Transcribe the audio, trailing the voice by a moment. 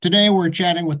Today, we're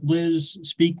chatting with Liz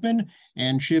Speakman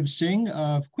and Shiv Singh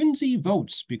of Quincy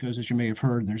Votes, because as you may have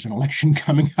heard, there's an election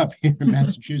coming up here in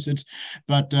Massachusetts.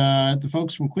 But the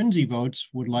folks from Quincy Votes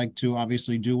would like to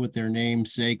obviously do what their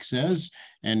namesake says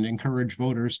and encourage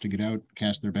voters to get out,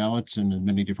 cast their ballots in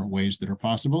many different ways that are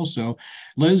possible. So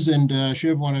Liz and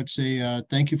Shiv wanted to say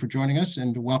thank you for joining us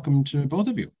and welcome to both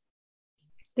of you.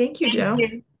 Thank you, Joe.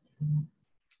 Thank you.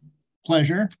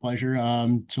 Pleasure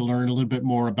to learn a little bit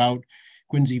more about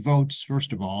Quincy Votes.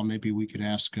 First of all, maybe we could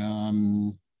ask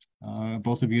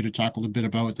both of you to talk a little bit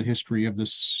about the history of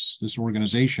this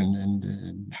organization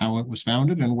and how it was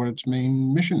founded and what its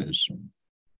main mission is.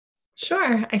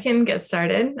 Sure, I can get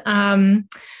started.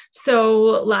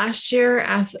 So last year,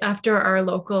 after our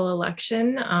local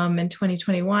election in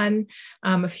 2021,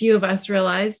 a few of us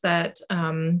realized that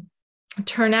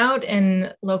turnout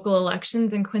in local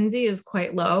elections in Quincy is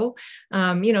quite low,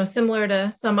 similar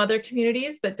to some other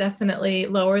communities, but definitely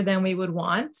lower than we would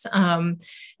want.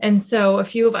 And so a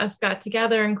few of us got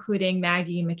together, including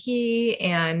Maggie McKee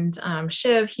and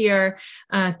Shiv here,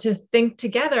 to think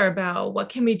together about what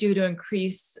can we do to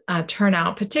increase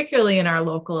turnout, particularly in our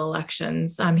local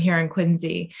elections here in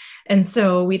Quincy. And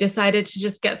so we decided to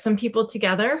just get some people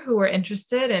together who were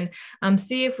interested and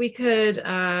see if we could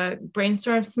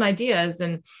brainstorm some ideas.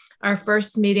 And our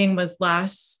first meeting was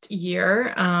last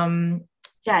year.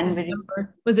 January.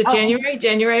 Was it January?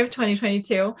 January of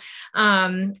 2022.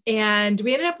 And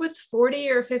we ended up with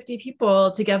 40 or 50 people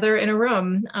together in a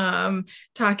room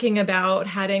talking about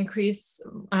how to increase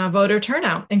voter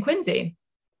turnout in Quincy.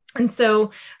 And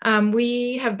so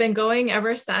we have been going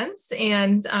ever since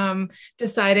and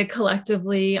decided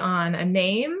collectively on a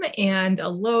name and a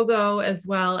logo, as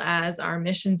well as our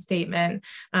mission statement,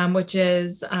 which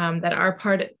is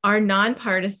that our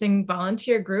nonpartisan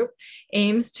volunteer group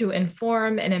aims to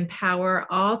inform and empower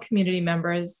all community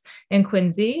members in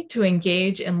Quincy to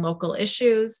engage in local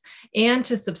issues and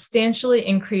to substantially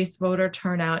increase voter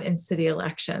turnout in city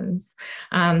elections.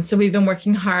 So we've been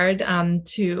working hard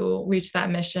to reach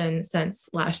that mission since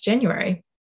last January.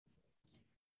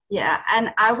 Yeah,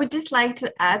 and I would just like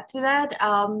to add to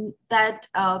that,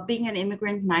 being an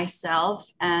immigrant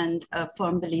myself and a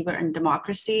firm believer in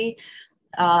democracy,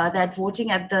 that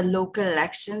voting at the local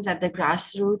elections at the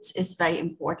grassroots is very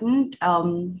important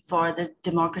for the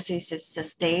democracy to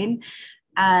sustain.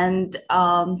 And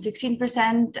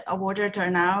 16% voter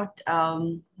turnout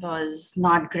was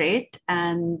not great.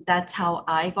 And that's how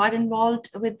I got involved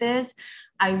with this.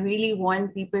 I really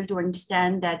want people to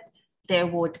understand that their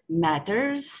vote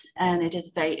matters and it is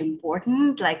very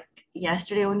important. Like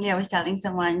yesterday only, I was telling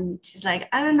someone, she's like,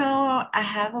 I don't know, I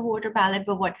have a voter ballot,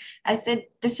 but what? I said,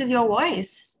 this is your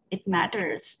voice, it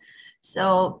matters.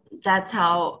 So that's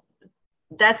how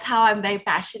I'm very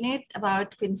passionate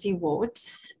about Quincy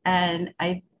Votes, and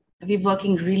we're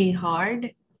working really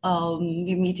hard. We're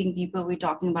meeting people, we're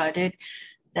talking about it,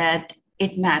 that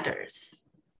it matters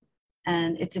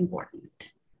and it's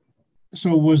important.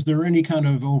 So was there any kind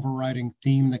of overriding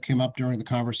theme that came up during the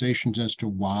conversations as to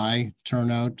why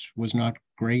turnout was not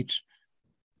great?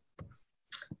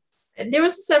 There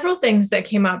was several things that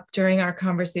came up during our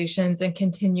conversations and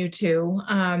continue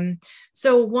to.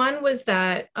 So one was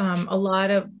that a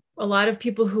lot of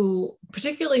people who,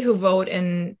 particularly who vote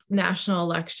in national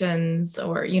elections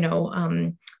or,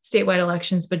 statewide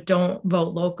elections, but don't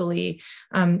vote locally,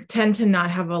 tend to not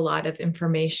have a lot of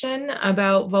information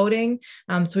about voting.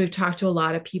 So we've talked to a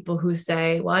lot of people who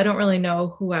say, well, I don't really know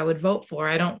who I would vote for.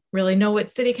 I don't really know what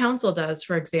city council does,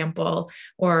 for example,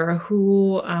 or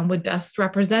who would best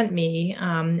represent me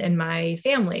and my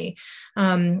family.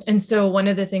 And so one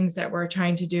of the things that we're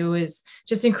trying to do is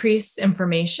just increase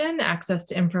access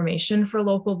to information for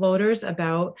local voters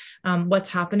about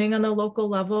what's happening on the local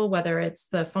level, whether it's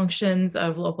the functions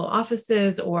of local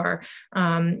offices or,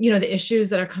 the issues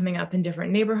that are coming up in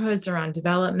different neighborhoods around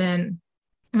development.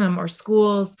 Or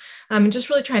schools, and just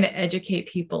really trying to educate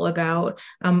people about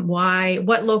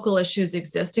what local issues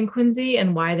exist in Quincy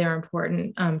and why they're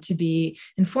important to be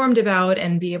informed about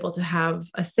and be able to have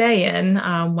a say in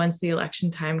once the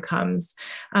election time comes.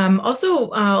 Also,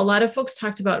 a lot of folks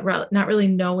talked about not really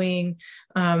knowing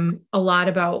a lot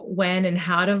about when and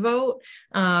how to vote.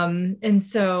 And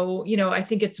so, I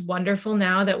think it's wonderful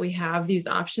now that we have these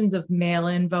options of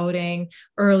mail-in voting,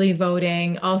 early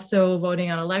voting, also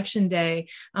voting on election day.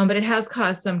 But it has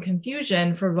caused some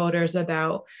confusion for voters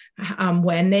about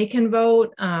when they can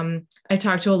vote. I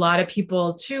talked to a lot of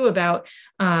people too about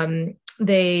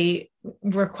they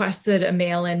requested a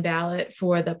mail-in ballot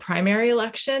for the primary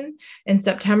election in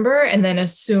September, and then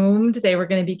assumed they were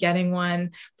going to be getting one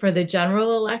for the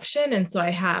general election. And so I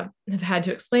have had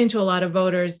to explain to a lot of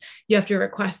voters, you have to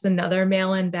request another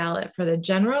mail-in ballot for the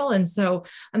general. And so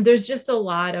there's just a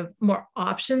lot of more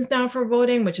options now for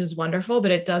voting, which is wonderful, but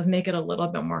it does make it a little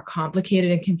bit more complicated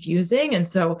and confusing. And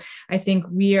so I think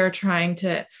we are trying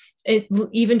to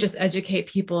even just educate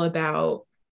people about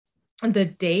the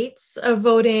dates of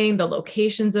voting, the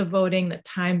locations of voting, the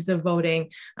times of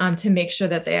voting, to make sure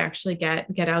that they actually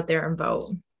get out there and vote.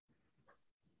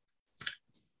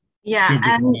 Yeah,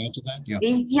 and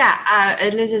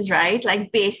Liz is right.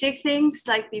 Like basic things,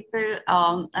 like people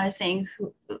are saying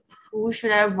who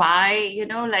should I, why,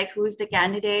 like who's the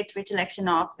candidate, which election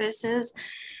offices,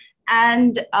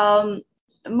 and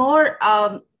more.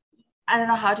 I don't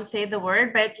know how to say the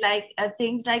word, but like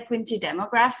things like Quincy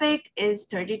demographic is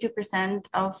 32%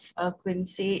 of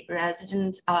Quincy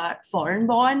residents are foreign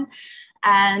born.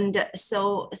 And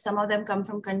so some of them come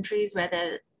from countries where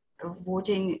the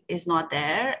voting is not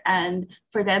there. And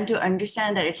for them to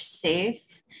understand that it's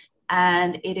safe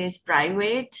and it is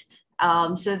private.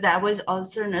 So that was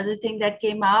also another thing that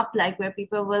came up, like where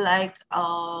people were like,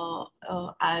 I'll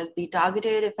be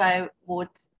targeted if I vote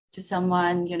to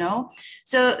someone,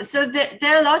 so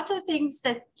there are lots of things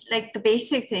that, like the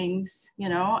basic things,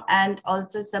 and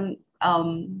also some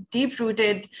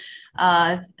deep-rooted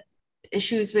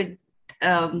issues with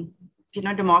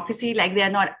democracy, like they are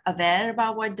not aware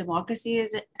about what democracy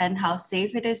is and how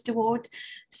safe it is to vote.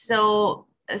 So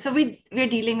we're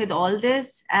dealing with all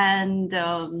this, and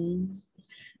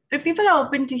if people are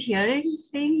open to hearing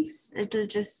things, it'll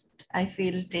just, I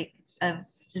feel, take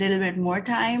a little bit more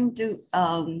time to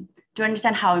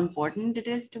understand how important it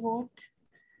is to vote.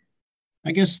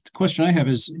 I guess the question I have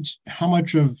is how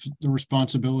much of the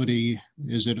responsibility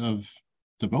is it of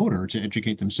the voter to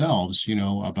educate themselves,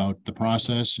 about the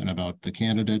process and about the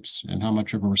candidates, and how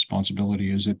much of a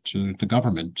responsibility is it to the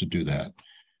government to do that?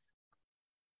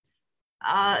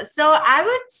 So I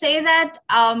would say that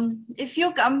if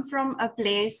you come from a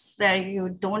place where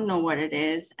you don't know what it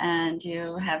is and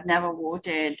you have never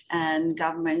voted, and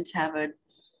governments have a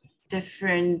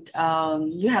different,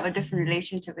 you have a different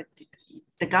relationship with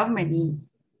the government in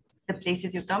the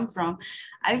places you come from,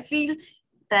 I feel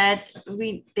that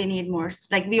they need more,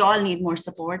 like we all need more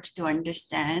support to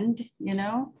understand,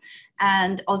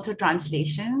 and also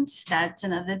translations. That's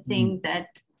another thing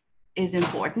that is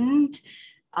important.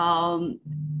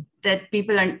 That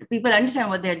people understand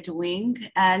what they're doing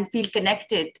and feel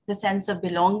connected. The sense of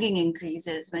belonging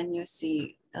increases when you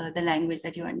see the language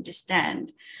that you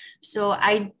understand. So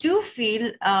I do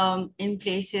feel in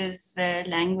places where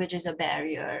language is a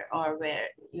barrier, or where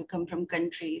you come from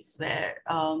countries where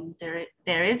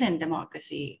there isn't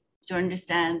democracy, to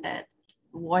understand that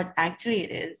what actually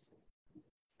it is,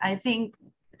 I think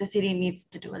the city needs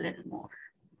to do a little more.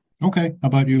 Okay, how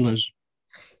about you, Liz?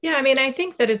 Yeah, I mean, I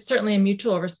think that it's certainly a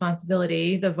mutual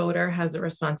responsibility. The voter has a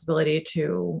responsibility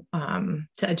to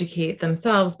educate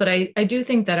themselves, but I do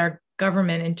think that our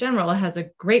government in general has a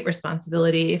great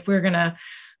responsibility. If we're going to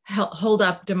hold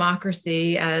up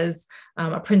democracy as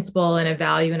a principle and a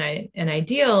value and an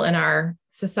ideal in our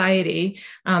society,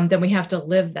 then we have to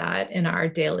live that in our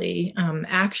daily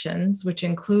actions, which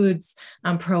includes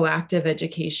proactive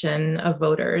education of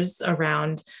voters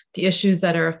around the issues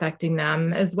that are affecting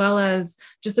them, as well as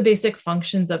just the basic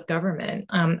functions of government.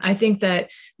 I think that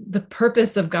the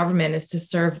purpose of government is to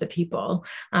serve the people.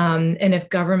 And if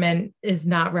government is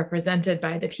not represented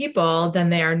by the people, then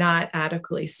they are not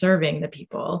adequately serving the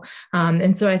people.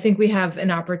 And so I think we have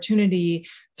an opportunity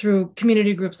through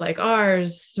community groups like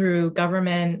ours, through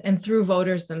government, and through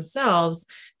voters themselves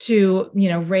to,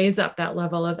 raise up that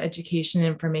level of education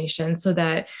information so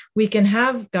that we can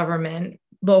have government,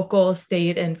 local,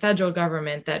 state, and federal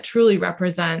government that truly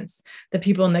represents the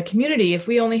people in the community. If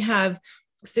we only have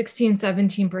 16,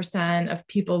 17% of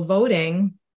people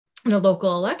voting in a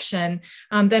local election,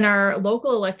 then our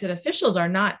local elected officials are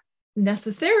not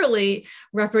necessarily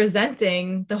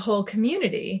representing the whole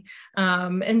community.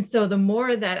 And so the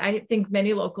more that I think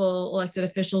many local elected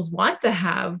officials want to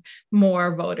have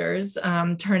more voters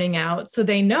turning out, so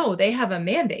they know they have a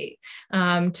mandate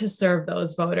to serve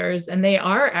those voters, and they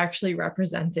are actually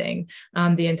representing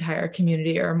the entire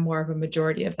community, or more of a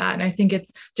majority of that. And I think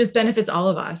it's just benefits all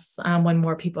of us when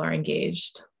more people are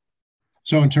engaged.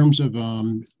 So in terms of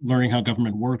learning how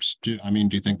government works, do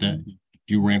you think that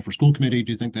you ran for school committee?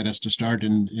 Do you think that has to start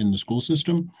in the school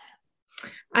system?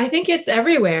 I think it's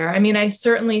everywhere. I mean, I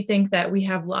certainly think that we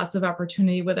have lots of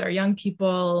opportunity with our young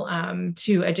people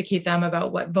to educate them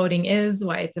about what voting is,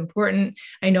 why it's important.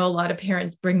 I know a lot of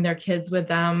parents bring their kids with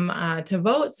them to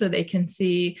vote so they can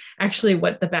see actually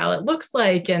what the ballot looks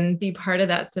like and be part of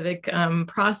that civic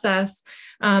process.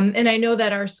 And I know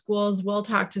that our schools will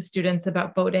talk to students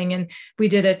about voting. And we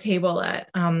did a table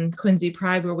at Quincy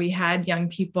Pride where we had young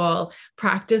people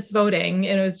practice voting.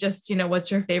 And it was just,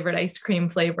 what's your favorite ice cream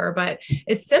flavor? But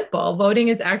it's simple. Voting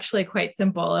is actually quite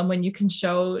simple. And when you can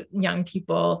show young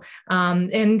people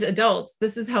and adults,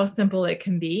 this is how simple it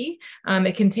can be,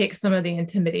 it can take some of the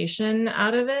intimidation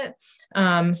out of it.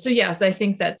 So yes, I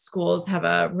think that schools have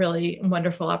a really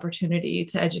wonderful opportunity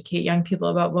to educate young people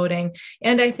about voting.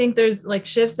 And I think there's, like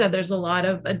Shiv said, there's a lot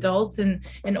of adults and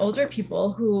older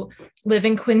people who live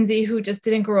in Quincy who just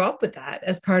didn't grow up with that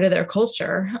as part of their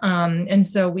culture. And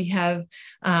so we have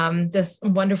this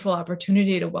wonderful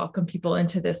opportunity to welcome people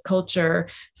into this culture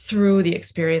through the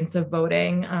experience of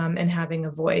voting and having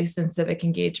a voice and civic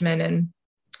engagement. And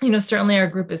certainly our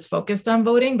group is focused on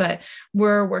voting, but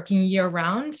we're working year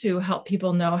round to help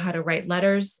people know how to write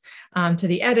letters to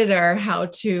the editor, how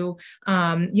to,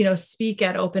 speak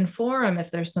at open forum if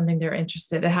there's something they're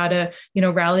interested in, how to,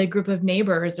 rally a group of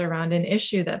neighbors around an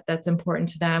issue that's important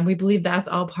to them. We believe that's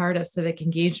all part of civic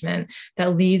engagement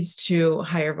that leads to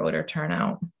higher voter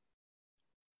turnout.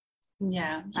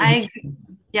 Yeah, I agree.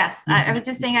 Yes, I was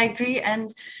just saying I agree. And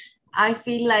I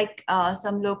feel like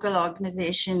some local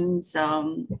organizations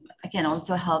can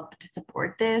also help to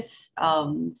support this.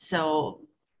 So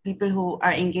people who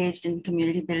are engaged in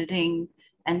community building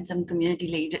and some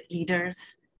community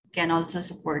leaders can also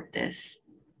support this.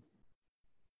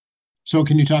 So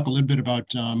can you talk a little bit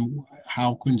about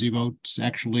how Quincy Votes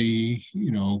actually,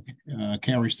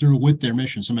 carries through with their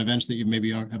mission, some events that you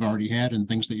maybe have already had and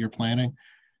things that you're planning?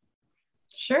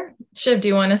 Sure. Shiv, do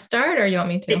you want to start or you want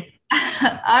me to?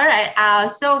 All right.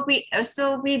 So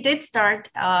we did start,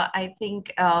 I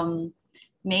think,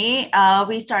 May.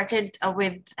 We started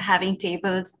with having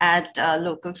tables at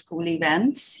local school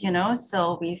events,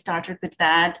 so we started with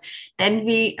that. Then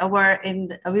we were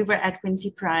at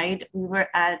Quincy Pride. We were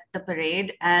at the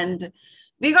parade and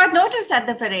we got noticed at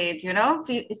the parade,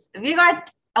 we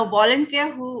got a volunteer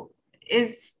who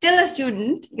is still a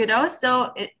student,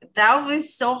 so that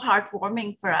was so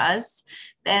heartwarming for us.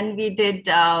 Then we did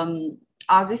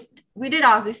August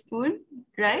Moon,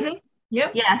 right? Mm-hmm.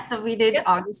 Yep. Yeah, so we did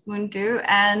August Moon too.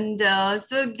 And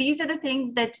so these are the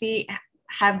things that we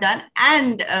have done.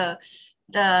 And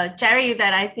the cherry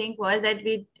that I think was that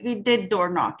we did door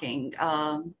knocking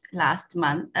last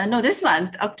month. This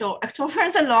month, October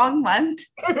is a long month.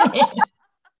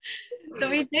 So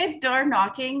we did door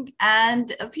knocking and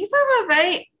people were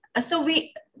very, so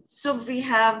we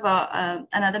have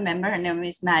another member, her name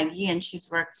is Maggie, and she's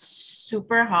worked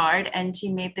super hard and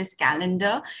she made this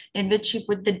calendar in which she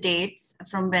put the dates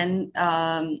from when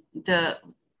the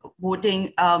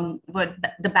voting, what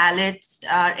the ballots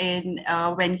are in,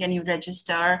 when can you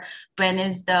register, when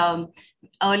is the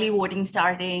early voting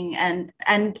starting,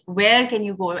 and where can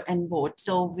you go and vote.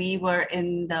 So we were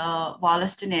in the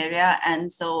Wollaston area,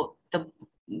 and so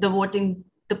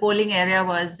the polling area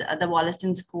was the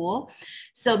Wollaston School.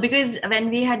 So because when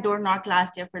we had door knock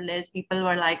last year for Liz, people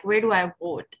were like, where do I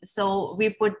vote? So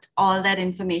we put all that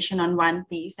information on one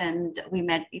piece and we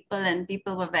met people and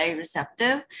people were very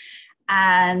receptive.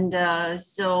 And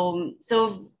so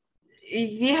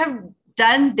we have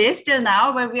done this till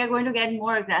now, but we are going to get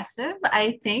more aggressive,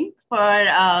 I think,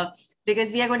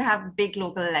 because we are going to have a big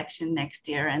local election next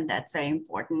year, and that's very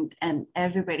important. And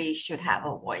everybody should have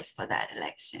a voice for that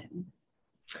election.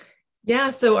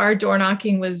 Yeah, so our door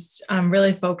knocking was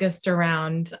really focused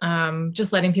around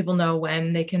just letting people know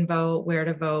when they can vote, where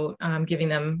to vote, giving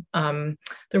them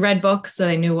the red book so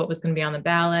they knew what was going to be on the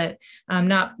ballot,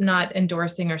 not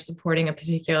endorsing or supporting a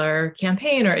particular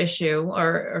campaign or issue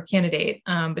or candidate,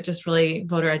 but just really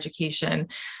voter education.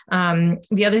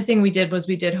 The other thing we did was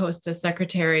we did host a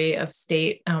Secretary of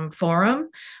State forum,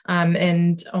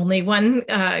 and only one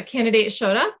candidate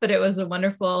showed up, but it was a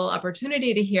wonderful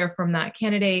opportunity to hear from that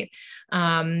candidate.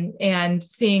 And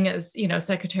seeing as,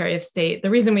 Secretary of State, the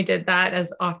reason we did that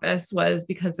as office was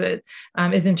because it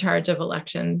is in charge of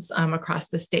elections across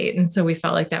the state. And so we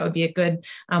felt like that would be a good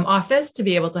office to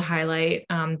be able to highlight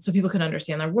so people can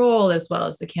understand the role as well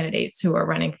as the candidates who are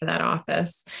running for that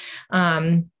office.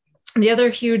 The other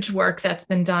huge work that's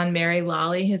been done, Mary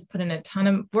Lawley has put in a ton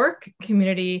of work,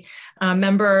 community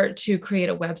member, to create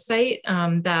a website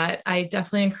that I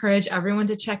definitely encourage everyone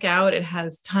to check out. It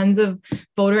has tons of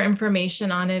voter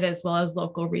information on it, as well as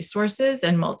local resources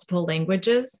in multiple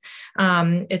languages.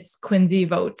 It's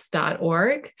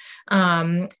quincyvotes.org.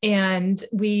 And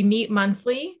we meet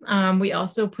monthly. We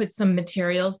also put some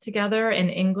materials together in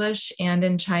English and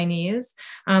in Chinese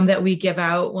that we give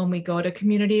out when we go to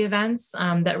community events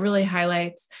that really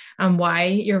highlights why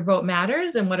your vote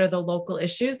matters and what are the local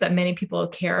issues that many people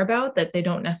care about that they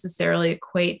don't necessarily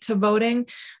equate to voting.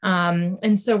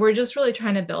 And so we're just really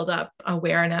trying to build up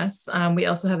awareness. We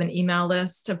also have an email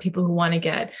list of people who want to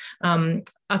get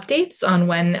updates on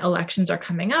when elections are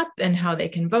coming up and how they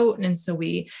can vote. And so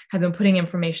we have been putting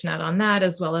information out on that,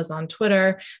 as well as on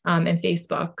Twitter and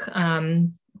Facebook,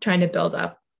 trying to build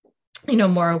up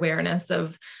more awareness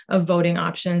of voting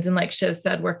options. And like Shiv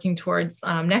said, working towards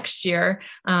next year,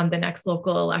 the next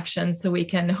local election, so we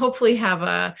can hopefully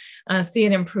have see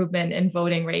an improvement in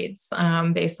voting rates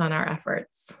based on our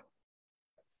efforts.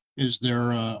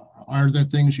 Are there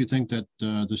things you think that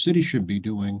the city should be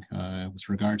doing with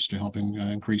regards to helping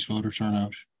increase voter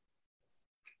turnout?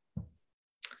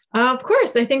 Of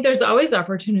course, I think there's always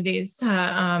opportunities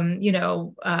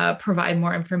to, provide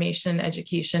more information,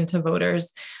 education to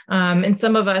voters. And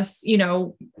some of us,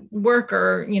 work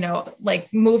or,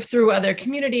 move through other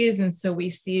communities. And so we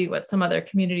see what some other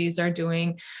communities are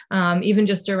doing, even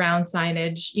just around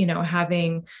signage,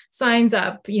 having signs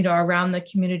up, around the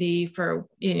community for,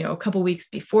 a couple weeks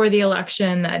before the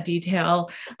election that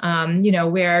detail,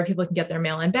 where people can get their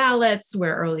mail-in ballots,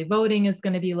 where early voting is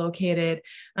going to be located,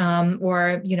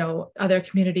 or, other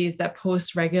communities that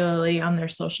post regularly on their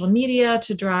social media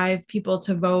to drive people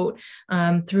to vote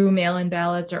through mail-in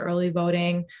ballots or early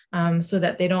voting, so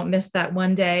that they don't miss that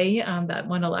one day, that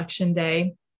one election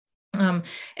day. And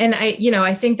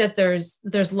I think that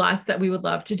there's lots that we would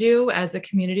love to do as a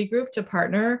community group to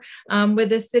partner with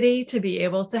the city to be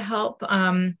able to help.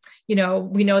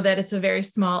 We know that it's a very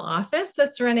small office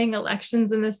that's running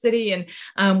elections in the city,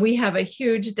 and we have a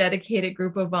huge dedicated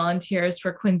group of volunteers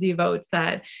for Quincy Votes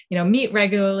that meet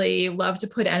regularly, love to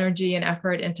put energy and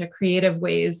effort into creative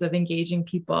ways of engaging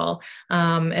people.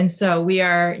 And so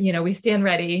we stand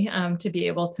ready to be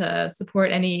able to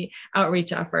support any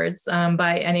outreach efforts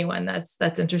by anyone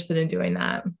that's interested in doing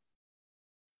that.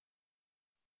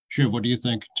 Shiv, what do you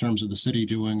think in terms of the city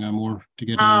doing more to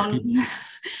get people?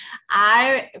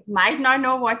 I might not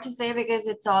know what to say because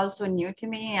it's also new to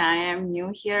me. I am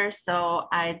new here, so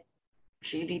I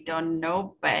really don't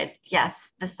know. But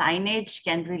yes, the signage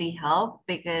can really help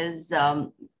because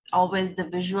always the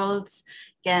visuals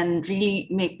can really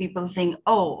make people think,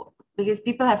 because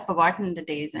people have forgotten the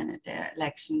days when there are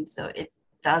elections. So it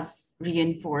does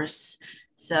reinforce.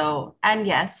 So, and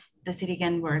yes, the city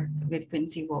can work with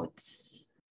Quincy Votes.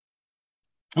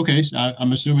 Okay, so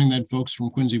I'm assuming that folks from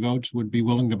Quincy Votes would be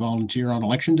willing to volunteer on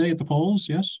election day at the polls,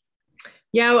 yes?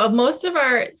 Yeah, well,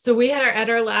 so we had at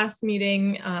our last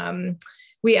meeting,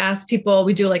 we asked people,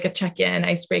 we do like a check-in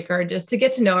icebreaker just to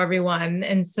get to know everyone.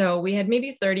 And so we had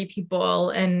maybe 30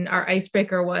 people, and our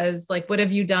icebreaker was like, what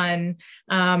have you done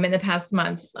in the past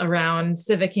month around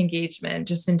civic engagement,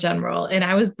 just in general? And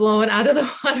I was blown out of the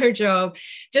water, Joe.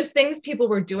 Just things people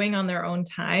were doing on their own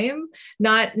time,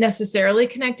 not necessarily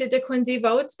connected to Quincy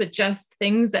Votes, but just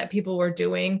things that people were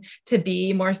doing to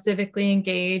be more civically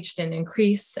engaged and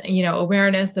increase,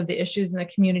 awareness of the issues in the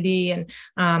community and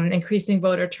increasing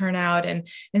voter turnout. And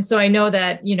so I know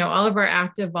that, all of our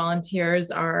active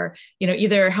volunteers are,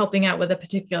 either helping out with a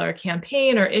particular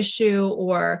campaign or issue,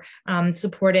 or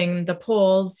supporting the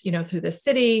polls, through the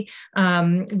city,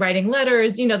 writing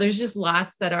letters. There's just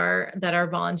lots that our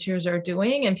volunteers are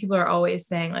doing, and people are always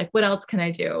saying, like, what else can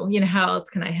I do? How else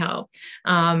can I help?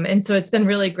 And so it's been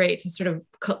really great to sort of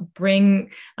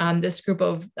bring this group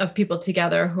of people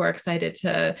together who are excited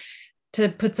to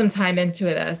put some time into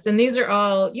this. And these are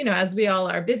all, as we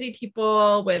all are, busy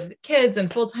people with kids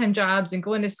and full-time jobs and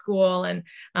going to school. And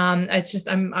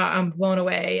I'm blown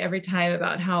away every time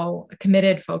about how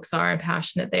committed folks are and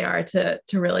passionate they are to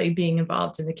really being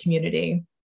involved in the community.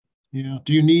 Yeah.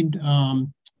 Do you need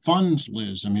funds,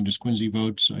 Liz? I mean, does Quincy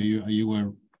Votes, are you a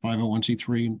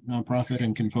 501c3 nonprofit,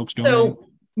 and can folks donate?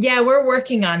 Yeah, we're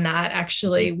working on that.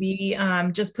 Actually, we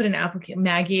just put an application.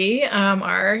 Maggie,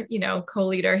 our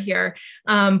co-leader here,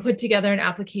 put together an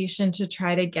application to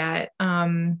try to get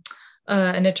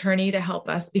an attorney to help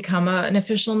us become an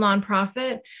official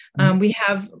nonprofit. Mhm. We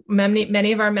have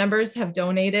many of our members have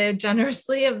donated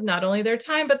generously of not only their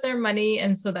time, but their money.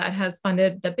 And so that has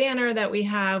funded the banner that we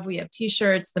have. We have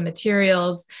t-shirts, the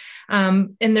materials,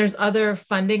 and there's other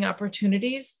funding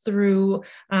opportunities through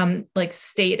like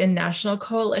state and national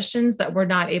coalitions that we're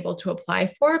not able to apply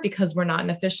for because we're not an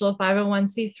official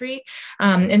 501c3.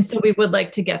 And so we would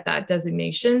like to get that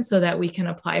designation so that we can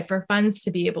apply for funds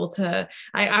to be able to,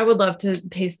 I would love to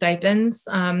pay stipends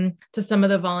to some of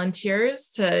the volunteers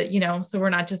to, so we're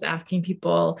not just asking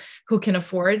people who can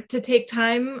afford to take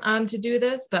time to do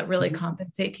this, but really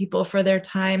compensate people for their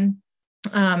time.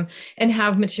 And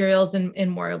have materials in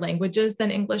more languages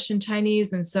than English and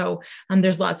Chinese. And so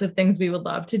there's lots of things we would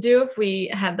love to do if we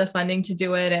had the funding to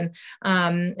do it.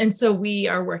 And so we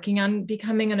are working on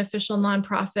becoming an official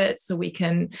nonprofit so we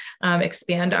can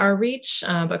expand our reach.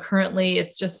 But currently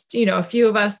it's just, a few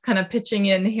of us kind of pitching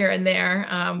in here and there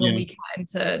when we can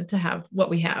to have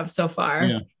what we have so far.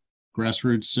 Yeah.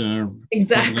 Grassroots.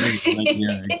 Exactly.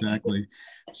 Yeah, exactly.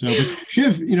 So, but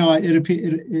Shiv, it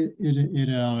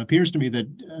appears to me that,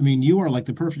 you are like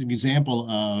the perfect example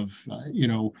of,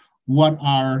 what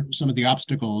are some of the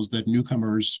obstacles that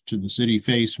newcomers to the city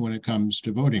face when it comes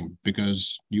to voting,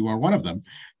 because you are one of them.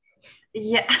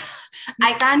 Yeah,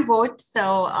 I can't vote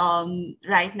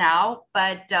right now,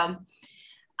 but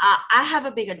I have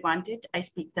a big advantage. I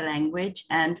speak the language,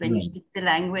 and when you speak the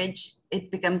language,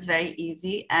 it becomes very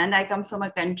easy. And I come from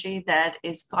a country that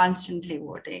is constantly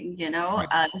voting,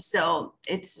 so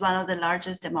it's one of the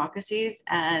largest democracies,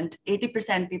 and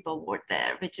 80% people vote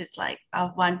there, which is like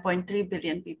 1.3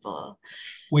 billion people.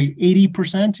 Wait,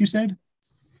 80%, you said?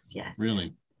 Yes.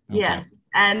 Really? Okay. Yes.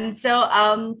 And so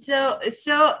though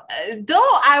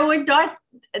I would not,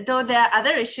 though there are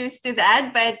other issues to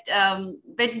that, but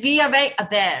we are very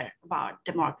aware about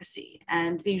democracy,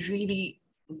 and we really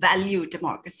value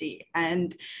democracy,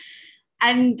 and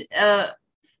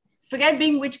forget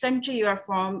being which country you are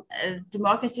from,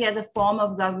 democracy as a form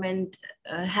of government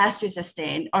has to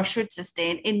sustain, or should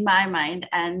sustain, in my mind,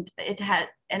 and it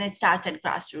starts at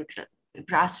grassroots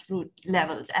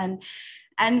levels,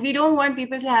 and we don't want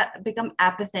people to become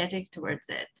apathetic towards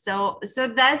it. So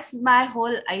that's my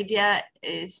whole idea,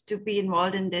 is to be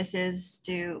involved in this, is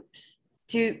to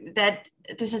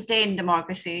sustain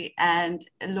democracy, and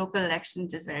local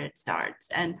elections is where it starts.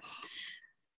 And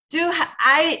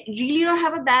I really don't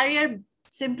have a barrier,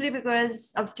 simply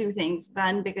because of two things.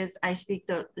 One, because I speak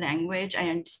the language, I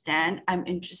understand, I'm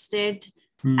interested.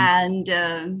 And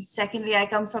secondly, I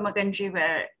come from a country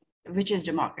which is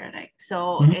democratic.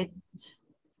 So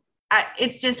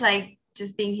it's just like,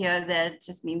 just being here, that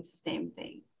just means the same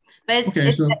thing. But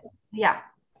okay, yeah.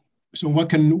 So what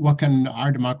can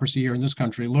our democracy here in this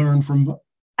country learn from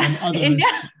others? India?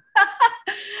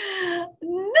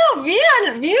 No,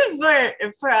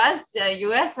 for us, the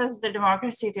US was the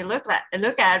democracy to look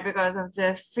at because of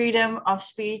the freedom of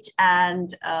speech and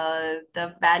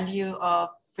the value of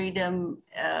freedom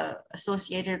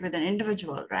associated with an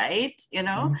individual, right?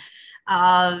 The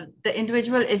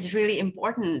individual is really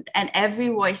important, and every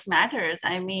voice matters.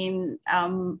 I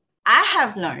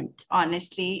have learned,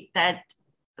 honestly, that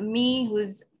me, who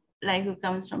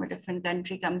comes from a different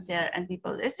country, comes here and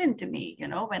people listen to me,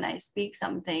 when I speak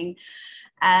something,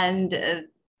 and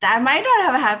that might not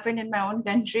have happened in my own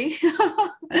country.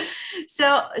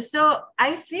 So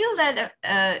I feel that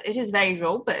it is very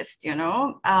robust,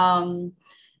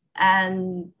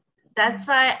 and that's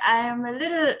why I am a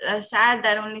little sad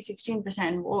that only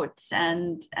 16% votes,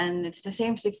 and it's the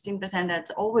same 16%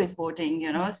 that's always voting,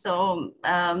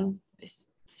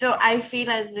 So I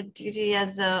feel as a duty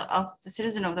of the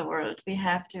citizen of the world, we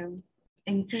have to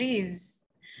increase,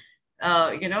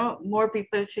 more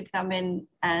people should come in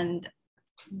and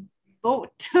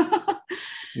vote.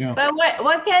 Yeah. But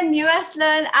what can US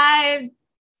learn? I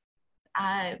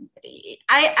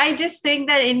just think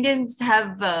that Indians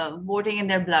have voting in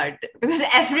their blood, because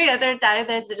every other time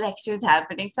there's elections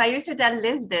happening. So I used to tell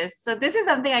Liz this. So this is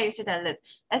something I used to tell Liz.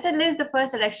 I said, Liz, the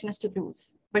first election is to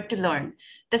lose, but to learn.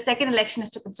 The second election is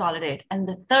to consolidate. And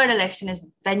the third election is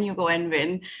when you go and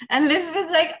win. And Liz was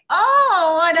like,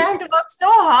 oh, I have to work so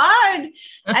hard.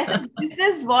 I said, this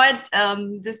is what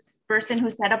this person who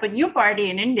set up a new party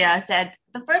in India said.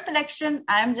 The first election,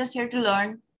 I'm just here to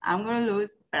learn. I'm going to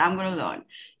lose, but I'm going to learn.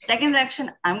 Second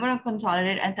election, I'm going to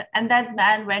consolidate. And that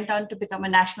man went on to become a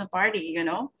national party,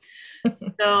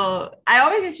 So I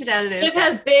always used to tell this. It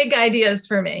has big ideas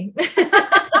for me.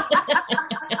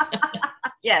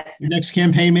 Yes. Your next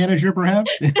campaign manager,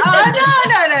 perhaps?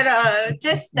 Oh, no.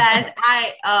 Just that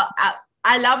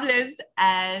I love Liz,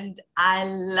 and I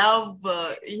love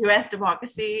US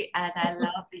democracy, and I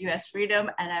love the US freedom,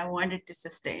 and I want it to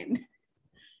sustain.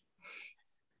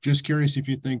 Just curious if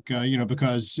you think,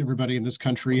 because everybody in this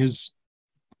country has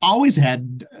always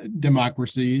had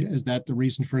democracy, is that the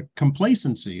reason for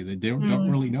complacency? They don't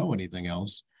really know anything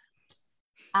else.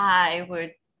 I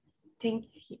would think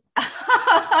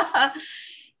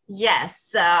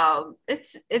yes,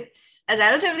 it's a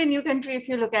relatively new country if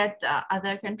you look at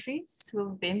other countries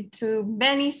who've been through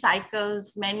many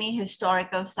cycles, many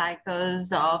historical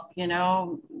cycles of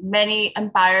many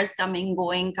empires coming,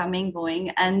 going,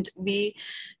 and we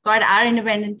got our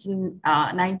independence in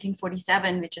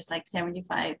 1947, which is like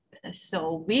 75.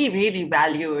 So we really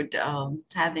valued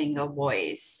having a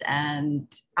voice,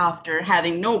 and after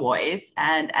having no voice,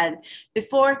 and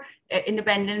before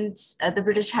independence, the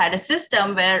British had a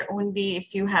system where only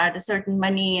if you had a certain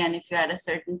money and if you had a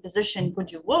certain position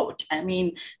could you vote. I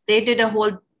mean, they did a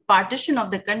whole partition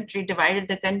of the country, divided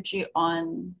the country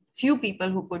on few people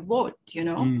who could vote,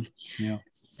 Yeah.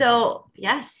 So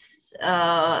yes,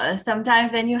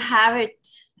 sometimes when you have it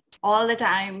all the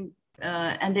time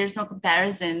and there's no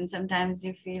comparison, sometimes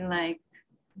you feel like,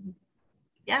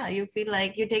 you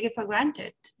take it for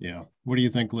granted. Yeah. What do you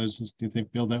think, Liz? Do you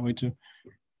feel that way too?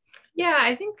 Yeah,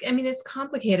 I mean, it's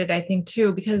complicated, I think,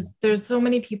 too, because there's so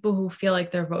many people who feel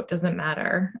like their vote doesn't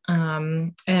matter.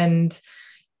 And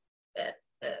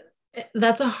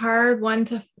that's a hard one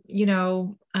to,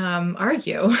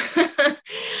 argue.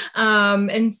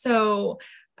 And so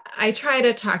I try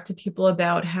to talk to people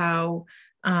about how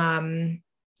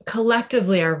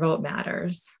collectively our vote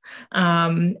matters,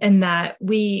 and that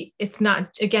it's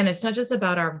not just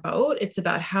about our vote, it's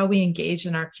about how we engage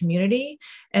in our community,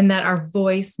 and that our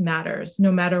voice matters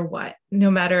no matter what, no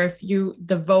matter if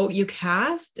the vote you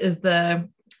cast is the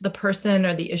person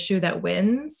or the issue that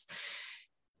wins.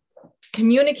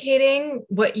 Communicating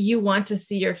what you want to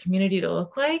see your community to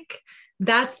look like,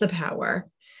 that's the power.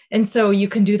 And so you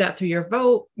can do that through your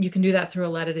vote. You can do that through a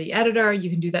letter to the editor. You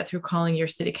can do that through calling your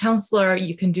city councilor.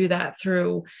 You can do that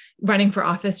through running for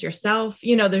office yourself.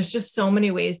 There's just so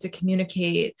many ways to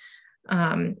communicate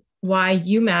why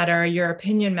you matter, your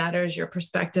opinion matters, your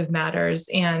perspective matters.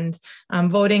 And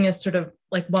voting is sort of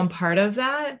like one part of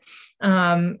that.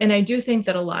 And I do think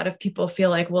that a lot of people feel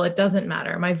like, well, it doesn't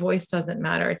matter. My voice doesn't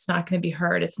matter. It's not going to be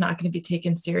heard. It's not going to be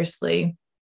taken seriously.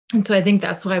 And so I think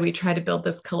that's why we try to build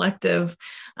this collective,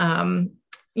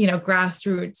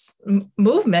 grassroots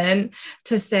movement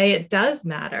to say it does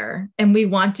matter, and we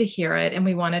want to hear it, and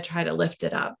we want to try to lift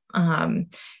it up.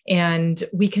 And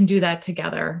we can do that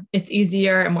together. It's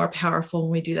easier and more powerful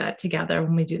when we do that together,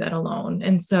 when we do that alone.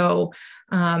 And so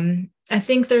I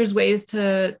think there's ways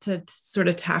to sort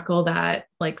of tackle that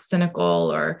like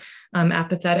cynical or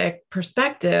apathetic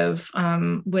perspective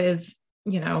with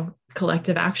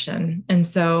collective action. And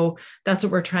so that's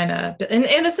what we're trying to,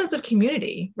 and a sense of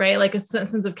community, right? Like a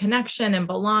sense of connection and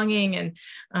belonging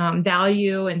and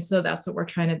value. And so that's what we're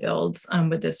trying to build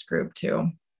with this group too.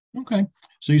 Okay.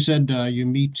 So you said you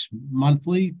meet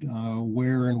monthly,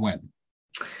 where and when?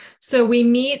 So we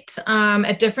meet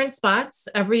at different spots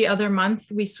every other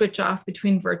month. We switch off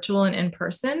between virtual and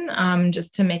in-person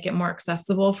just to make it more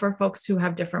accessible for folks who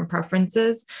have different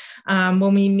preferences.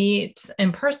 When we meet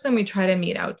in person, we try to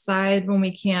meet outside when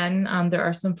we can. There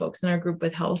are some folks in our group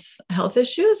with health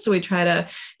issues, so we try to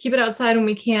keep it outside when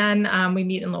we can. We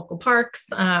meet in local parks,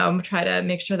 try to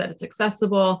make sure that it's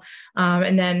accessible.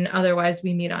 And then otherwise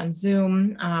we meet on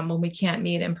Zoom when we can't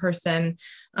meet in person.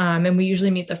 And we usually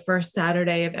meet the first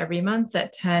Saturday of every month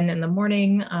at 10 in the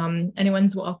morning.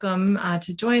 Anyone's welcome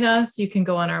to join us. You can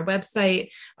go on our website.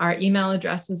 Our email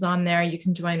address is on there. You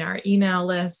can join our email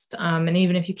list. And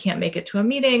even if you can't make it to a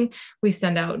meeting, we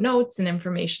send out notes and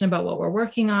information about what we're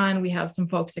working on. We have some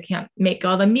folks that can't make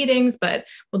all the meetings, but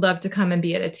would love to come and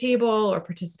be at a table or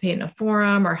participate in a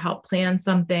forum or help plan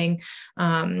something.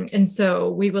 And so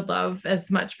we would love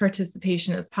as much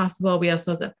participation as possible. We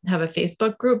also have a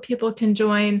Facebook group people can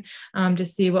join to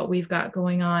see what we've got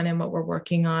going on and what we're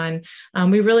working on.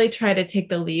 We really try to take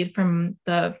the lead from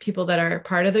the people that are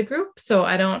part of the group. So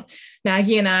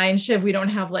Maggie and I and Shiv, we don't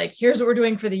have like, here's what we're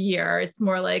doing for the year. It's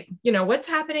more like, what's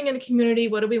happening in the community?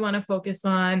 What do we want to focus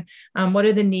on? What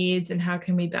are the needs, and how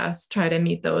can we best try to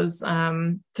meet those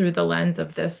through the lens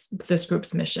of this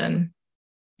group's mission?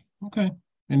 Okay.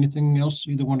 Anything else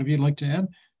either one of you'd like to add?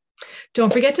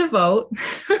 Don't forget to vote.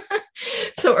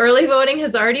 So early voting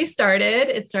has already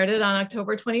started. It started on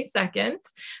October 22nd.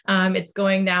 It's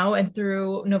going now and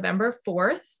through November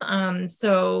 4th.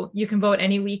 So you can vote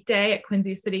any weekday at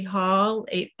Quincy City Hall,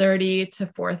 8:30 to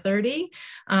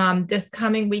 4:30. This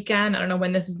coming weekend, I don't know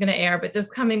when this is going to air, but this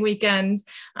coming weekend,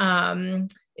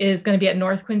 is going to be at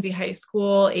North Quincy High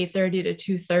School, 8:30 to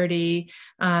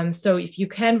 2:30. So if you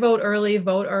can vote early,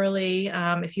 vote early.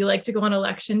 If you like to go on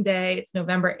election day, it's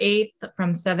November 8th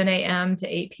from 7 a.m. to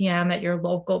 8 p.m. at your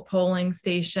local polling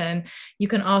station. You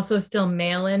can also still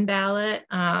mail in ballot.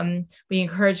 We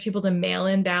encourage people to mail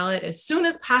in ballot as soon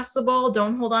as possible.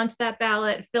 Don't hold on to that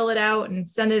ballot, fill it out and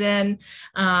send it in.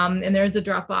 And there's a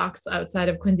drop box outside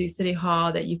of Quincy City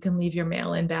Hall that you can leave your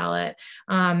mail in ballot.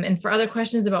 And for other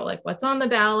questions about like what's on the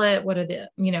ballot, what are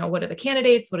the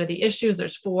candidates, what are the issues,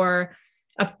 there's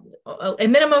a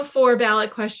minimum of 4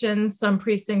 ballot questions. Some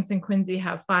precincts in Quincy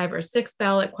have 5 or 6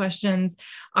 ballot questions.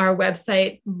 Our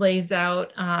website lays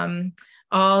out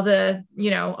all the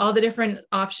different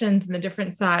options and the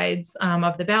different sides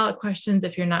of the ballot questions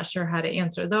if you're not sure how to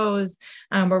answer those.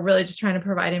 We're really just trying to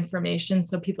provide information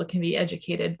so people can be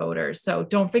educated voters. So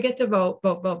don't forget to vote,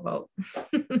 vote, vote, vote.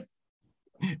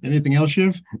 Anything else,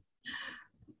 Shiv?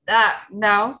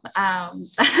 No,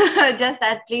 just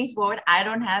that please vote. I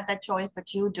don't have that choice,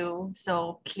 but you do.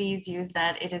 So please use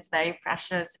that. It is very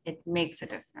precious. It makes a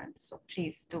difference. So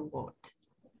please do vote.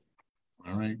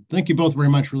 All right. Thank you both very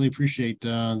much. Really appreciate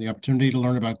the opportunity to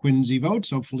learn about Quincy Votes.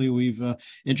 Hopefully we've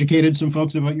educated some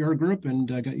folks about your group and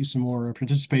got you some more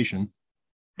participation.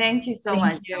 Thank you so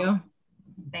much. Thank you.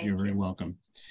 You're very welcome.